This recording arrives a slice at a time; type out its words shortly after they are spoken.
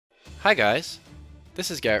Hi guys, this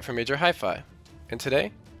is Garrett from Major Hi-Fi, and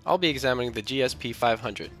today I'll be examining the GSP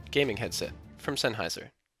 500 gaming headset from Sennheiser.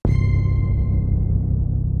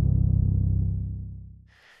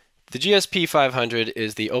 The GSP 500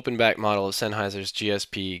 is the open back model of Sennheiser's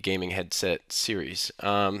GSP gaming headset series.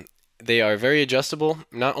 They are very adjustable.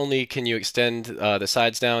 Not only can you extend the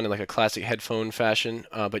sides down in like a classic headphone fashion,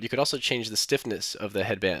 but you could also change the stiffness of the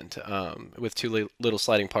headband with two little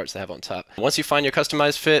sliding parts they have on top. Once you find your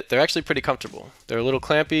customized fit, they're actually pretty comfortable. They're a little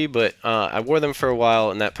clampy, but I wore them for a while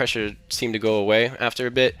and that pressure seemed to go away after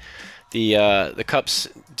a bit. The cups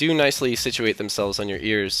do nicely situate themselves on your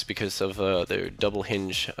ears because of their double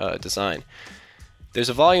hinge design. There's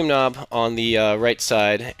a volume knob on the right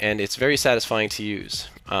side, and it's very satisfying to use.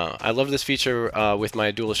 I love this feature with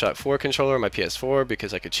my DualShock 4 controller, my PS4,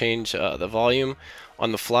 because I could change the volume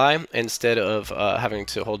on the fly instead of having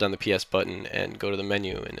to hold down the PS button and go to the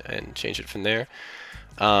menu and change it from there.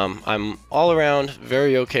 I'm all around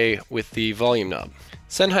very okay with the volume knob.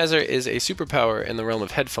 Sennheiser is a superpower in the realm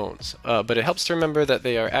of headphones, but it helps to remember that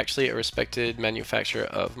they are actually a respected manufacturer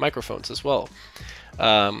of microphones as well.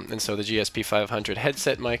 And so the GSP 500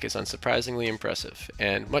 headset mic is unsurprisingly impressive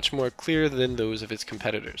and much more clear than those of its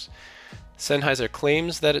competitors. Sennheiser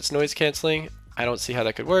claims that it's noise cancelling. I don't see how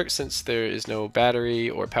that could work since there is no battery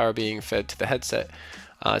or power being fed to the headset.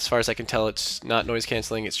 As far as I can tell, it's not noise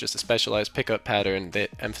cancelling, it's just a specialized pickup pattern that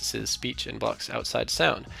emphasizes speech and blocks outside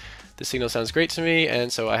sound. The signal sounds great to me,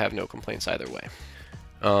 and so I have no complaints either way.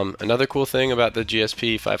 Another cool thing about the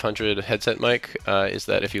GSP 500 headset mic is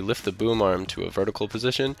that if you lift the boom arm to a vertical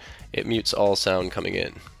position, it mutes all sound coming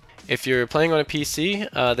in. If you're playing on a PC,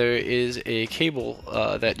 there is a cable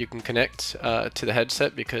that you can connect to the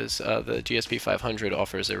headset because the GSP 500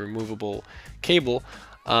 offers a removable cable,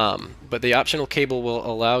 but the optional cable will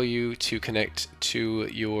allow you to connect to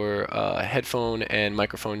your headphone and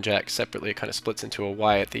microphone jack separately. It kind of splits into a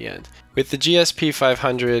Y at the end. With the GSP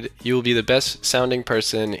 500, you will be the best sounding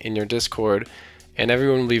person in your Discord, and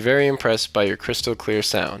everyone will be very impressed by your crystal clear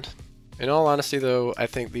sound. In all honesty though, I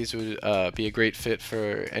think these would be a great fit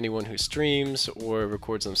for anyone who streams or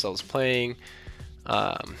records themselves playing.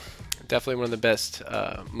 Definitely one of the best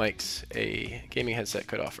mics a gaming headset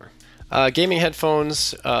could offer. Gaming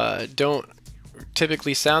headphones don't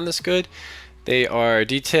typically sound this good. They are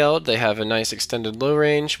detailed, they have a nice extended low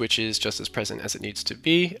range, which is just as present as it needs to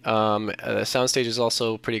be. The soundstage is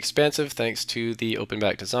also pretty expansive thanks to the open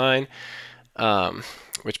back design,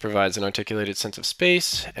 which provides an articulated sense of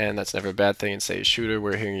space, and that's never a bad thing in, say, a shooter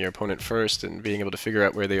where hearing your opponent first and being able to figure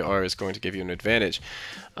out where they are is going to give you an advantage.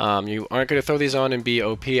 You aren't going to throw these on and be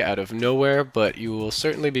OP out of nowhere, but you will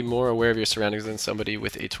certainly be more aware of your surroundings than somebody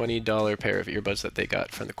with a $20 pair of earbuds that they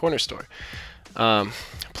got from the corner store.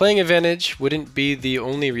 Playing advantage wouldn't be the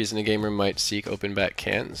only reason a gamer might seek open back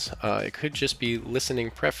cans. It could just be listening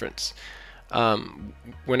preference.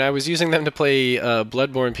 When I was using them to play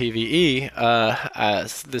Bloodborne PvE,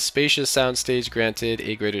 the spacious soundstage granted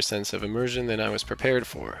a greater sense of immersion than I was prepared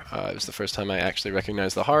for. It was the first time I actually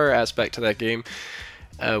recognized the horror aspect to that game,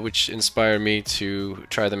 which inspired me to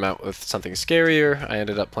try them out with something scarier. I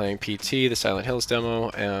ended up playing PT, the Silent Hills demo.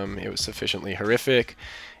 It was sufficiently horrific.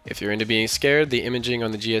 If you're into being scared, the imaging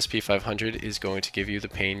on the GSP 500 is going to give you the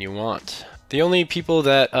pain you want. The only people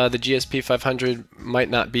that the GSP 500 might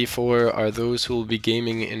not be for are those who will be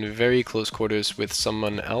gaming in very close quarters with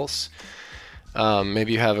someone else.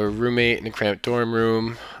 Maybe you have a roommate in a cramped dorm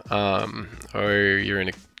room, or you're in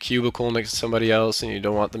a cubicle next to somebody else and you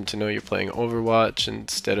don't want them to know you're playing Overwatch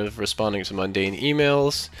instead of responding to mundane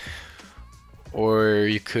emails. Or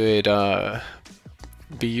you could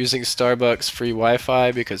be using Starbucks free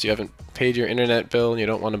Wi-Fi because you haven't paid your internet bill and you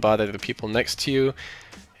don't want to bother the people next to you.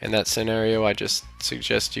 In that scenario, I just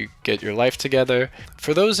suggest you get your life together.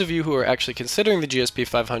 For those of you who are actually considering the GSP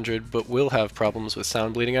 500 but will have problems with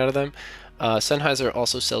sound bleeding out of them, Sennheiser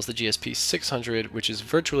also sells the GSP 600, which is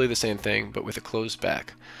virtually the same thing but with a closed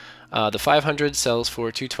back. The 500 sells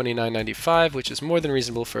for $229.95, which is more than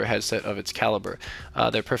reasonable for a headset of its caliber.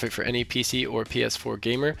 They're perfect for any PC or PS4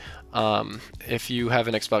 gamer. If you have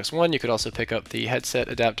an Xbox One, you could also pick up the headset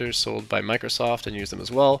adapters sold by Microsoft and use them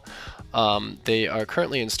as well. They are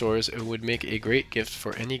currently in stores and would make a great gift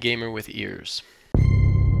for any gamer with ears.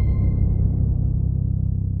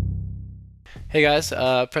 Hey guys,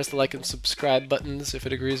 press the like and subscribe buttons if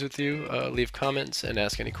it agrees with you. Leave comments and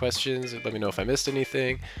ask any questions. Let me know if I missed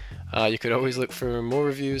anything. You could always look for more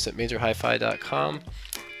reviews at majorhifi.com.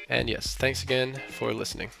 And yes, thanks again for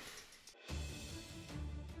listening.